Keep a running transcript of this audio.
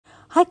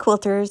Hi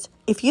quilters,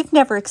 if you've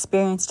never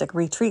experienced a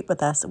retreat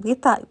with us, we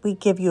thought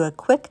we'd give you a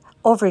quick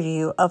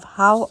overview of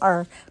how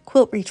our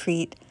quilt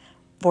retreat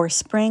for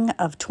spring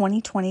of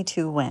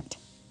 2022 went.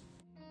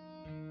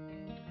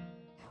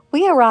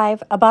 We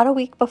arrive about a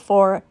week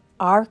before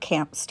our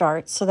camp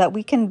starts so that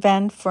we can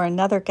vend for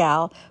another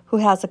gal who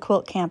has a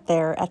quilt camp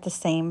there at the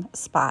same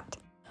spot.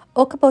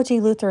 Okoboji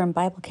Lutheran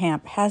Bible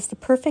Camp has the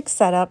perfect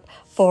setup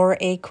for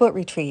a quilt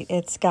retreat.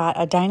 It's got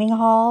a dining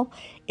hall,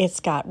 it's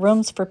got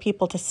rooms for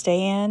people to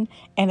stay in,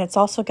 and it's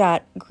also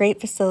got great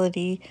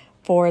facility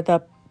for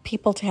the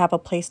people to have a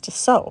place to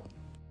sew.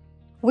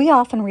 We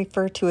often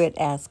refer to it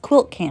as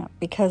quilt camp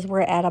because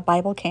we're at a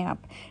Bible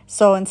camp.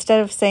 So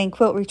instead of saying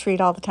quilt retreat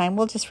all the time,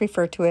 we'll just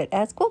refer to it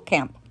as quilt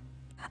camp.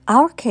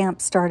 Our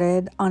camp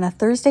started on a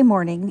Thursday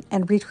morning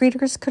and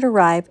retreaters could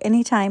arrive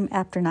anytime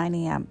after 9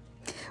 a.m.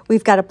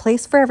 We've got a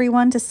place for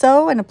everyone to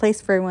sew and a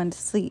place for everyone to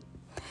sleep.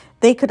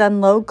 They could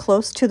unload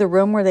close to the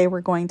room where they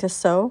were going to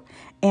sew,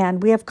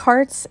 and we have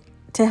carts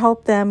to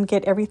help them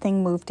get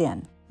everything moved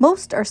in.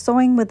 Most are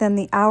sewing within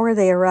the hour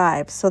they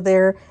arrive, so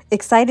they're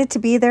excited to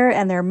be there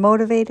and they're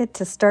motivated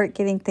to start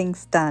getting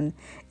things done.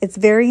 It's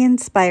very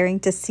inspiring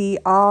to see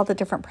all the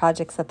different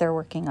projects that they're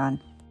working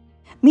on.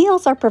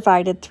 Meals are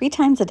provided 3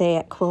 times a day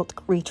at Quilt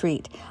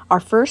Retreat.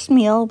 Our first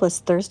meal was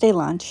Thursday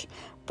lunch.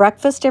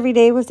 Breakfast every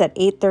day was at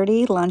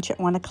 8:30, lunch at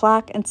 1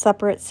 o'clock, and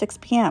supper at 6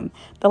 p.m.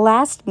 The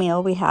last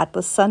meal we had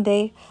was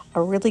Sunday,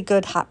 a really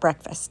good hot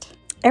breakfast.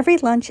 Every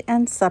lunch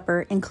and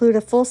supper include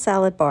a full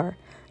salad bar.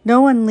 No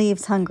one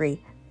leaves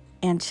hungry,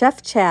 and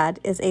Chef Chad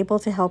is able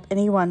to help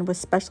anyone with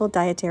special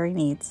dietary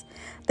needs.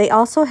 They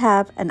also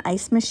have an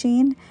ice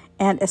machine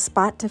and a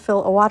spot to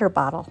fill a water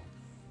bottle.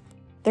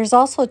 There's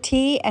also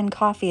tea and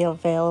coffee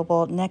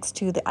available next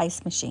to the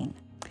ice machine.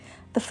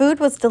 The food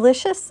was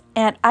delicious,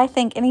 and I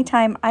think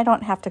anytime I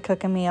don't have to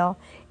cook a meal,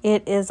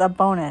 it is a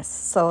bonus.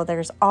 So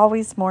there's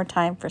always more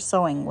time for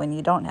sewing when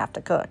you don't have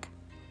to cook.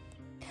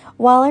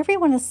 While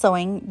everyone is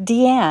sewing,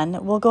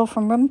 Deanne will go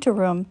from room to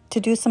room to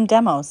do some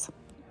demos.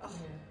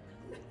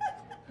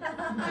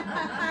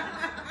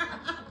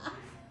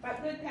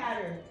 But good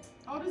pattern.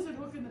 How does it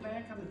hook in the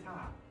back on the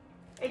top?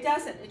 It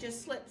doesn't, it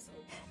just slips.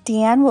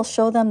 Deanne will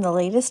show them the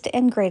latest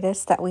and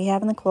greatest that we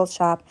have in the quilt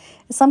shop.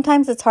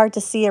 Sometimes it's hard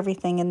to see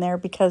everything in there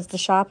because the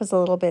shop is a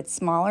little bit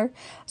smaller.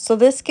 So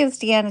this gives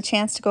Deanne a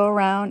chance to go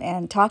around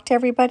and talk to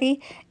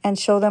everybody and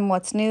show them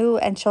what's new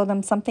and show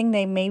them something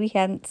they maybe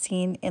hadn't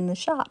seen in the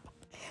shop.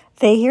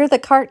 They hear the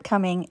cart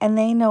coming and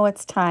they know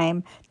it's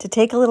time to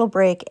take a little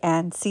break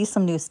and see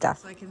some new stuff.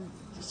 So I can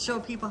show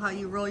people how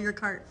you roll your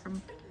cart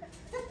from...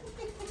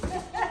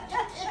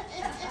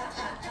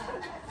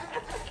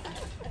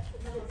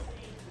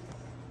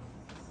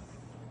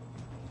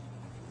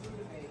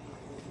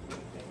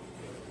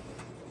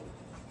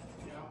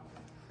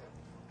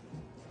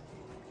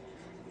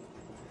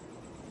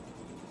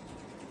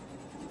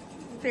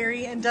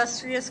 Very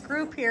industrious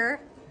group here.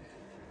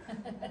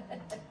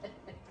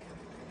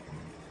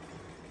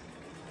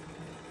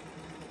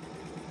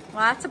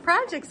 Lots of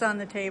projects on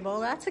the table.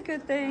 That's a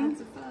good thing.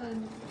 Lots of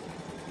fun.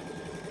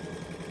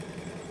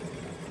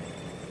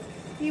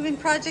 Even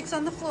projects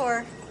on the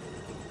floor.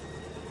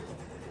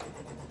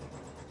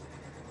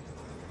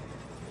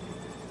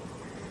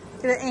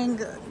 Get an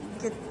angle.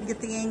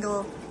 Get the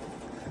angle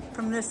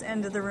from this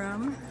end of the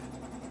room.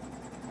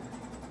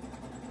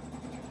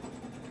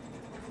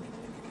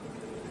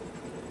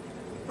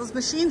 Those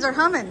machines are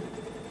humming.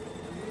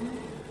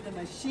 The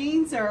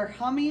machines are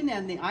humming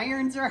and the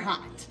irons are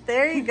hot.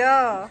 There you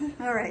go.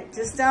 All right,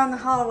 just down the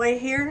hallway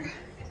here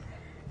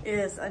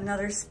is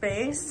another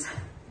space.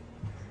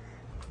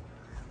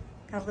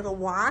 Got a little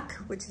walk,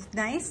 which is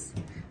nice.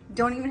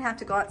 Don't even have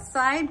to go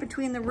outside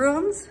between the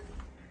rooms,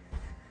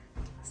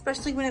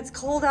 especially when it's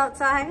cold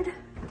outside.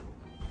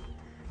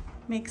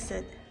 Makes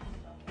it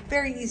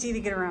very easy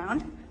to get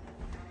around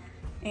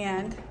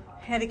and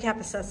handicap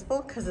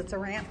accessible because it's a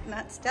ramp,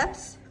 not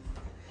steps.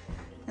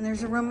 And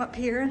there's a room up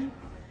here.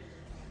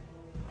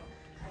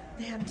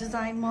 They have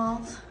design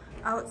walls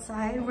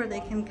outside where they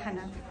can kind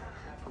of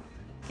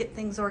get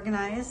things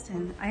organized,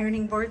 and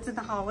ironing boards in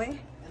the hallway.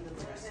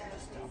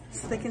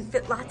 So they can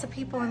fit lots of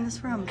people in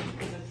this room.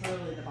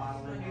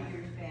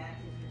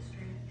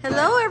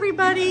 Hello,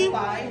 everybody.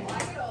 Hi.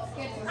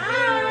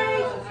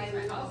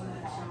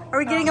 Are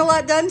we getting a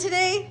lot done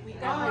today?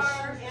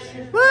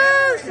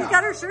 Woo! She's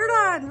got her shirt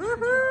on.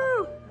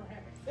 Woohoo!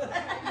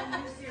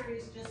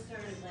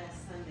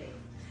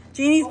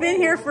 Jeannie's been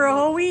here for a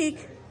whole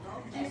week,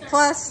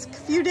 plus a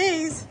few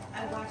days.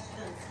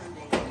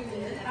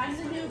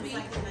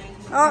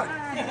 Oh,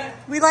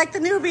 we like the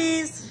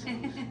newbies.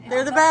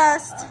 They're the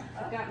best.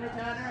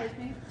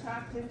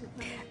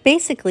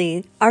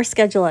 Basically, our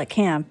schedule at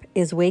camp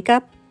is wake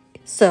up,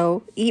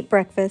 sew, eat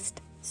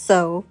breakfast,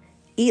 sew,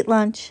 eat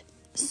lunch,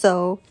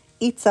 sew,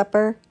 eat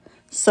supper,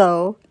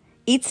 sew,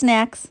 eat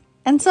snacks,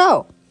 and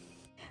sew.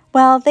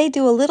 Well, they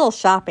do a little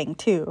shopping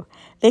too.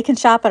 They can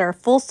shop at our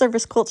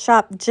full-service quilt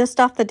shop just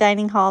off the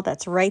dining hall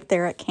that's right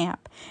there at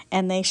camp,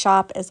 and they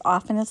shop as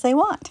often as they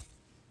want.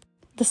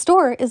 The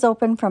store is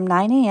open from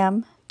 9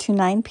 a.m. to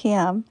 9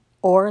 p.m.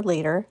 or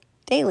later,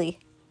 daily.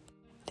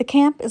 The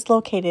camp is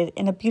located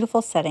in a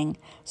beautiful setting,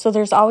 so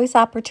there's always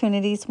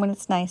opportunities when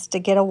it's nice to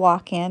get a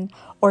walk in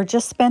or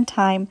just spend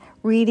time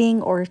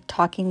reading or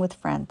talking with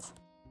friends.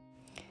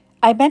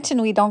 I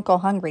mentioned we don't go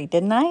hungry,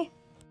 didn't I?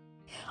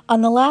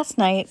 On the last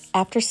night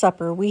after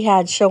supper, we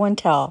had show and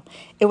tell.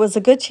 It was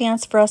a good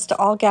chance for us to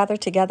all gather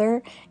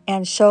together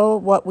and show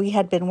what we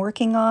had been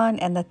working on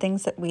and the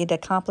things that we had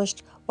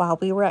accomplished while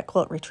we were at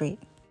Quilt Retreat.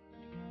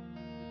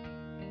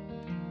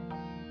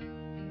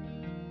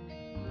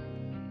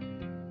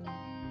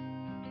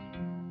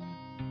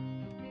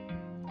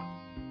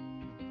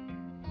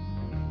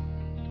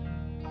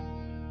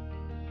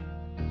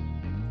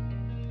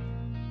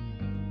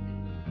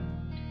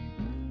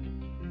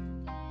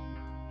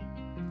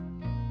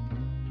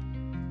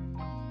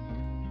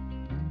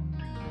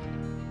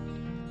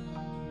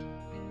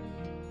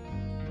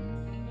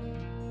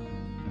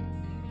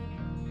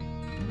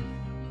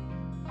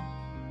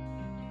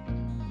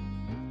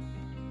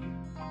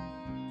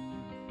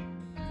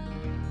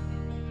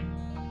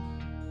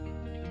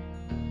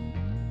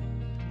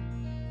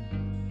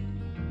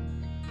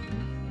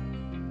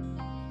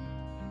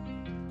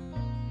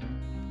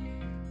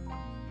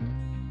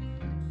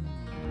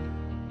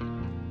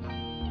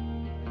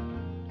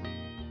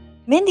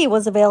 Mindy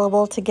was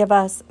available to give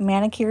us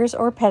manicures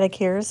or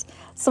pedicures.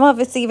 Some of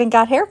us even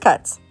got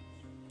haircuts.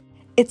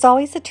 It's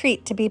always a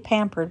treat to be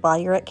pampered while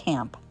you're at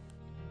camp.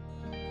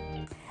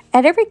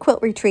 At every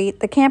quilt retreat,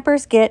 the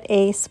campers get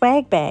a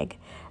swag bag.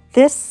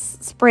 This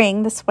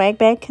spring, the swag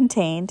bag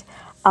contained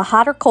a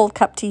hot or cold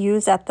cup to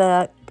use at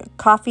the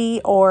coffee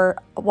or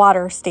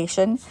water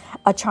station,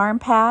 a charm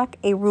pack,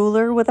 a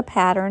ruler with a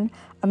pattern,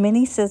 a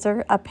mini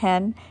scissor, a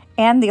pen,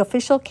 and the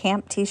official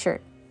camp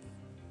t-shirt.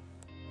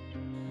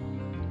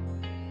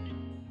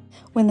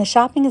 When the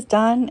shopping is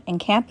done and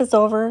camp is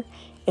over,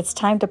 it's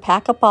time to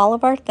pack up all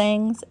of our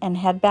things and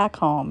head back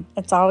home.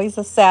 It's always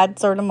a sad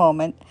sort of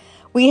moment.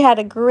 We had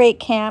a great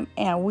camp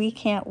and we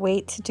can't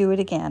wait to do it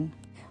again.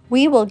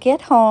 We will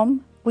get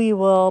home, we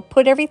will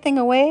put everything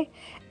away,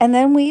 and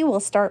then we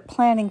will start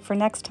planning for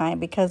next time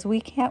because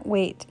we can't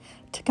wait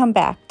to come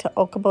back to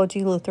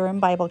Okoboji Lutheran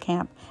Bible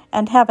Camp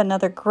and have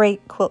another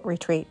great quilt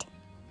retreat.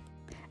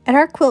 At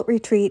our quilt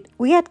retreat,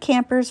 we had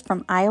campers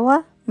from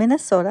Iowa,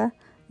 Minnesota,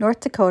 North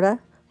Dakota,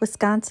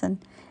 Wisconsin,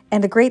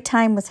 and a great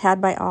time was had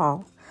by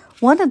all.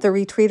 One of the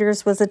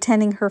retreaters was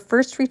attending her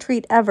first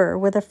retreat ever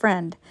with a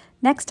friend.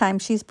 Next time,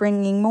 she's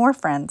bringing more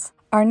friends.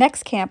 Our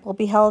next camp will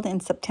be held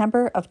in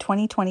September of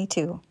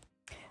 2022.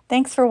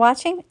 Thanks for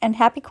watching and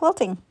happy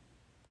quilting!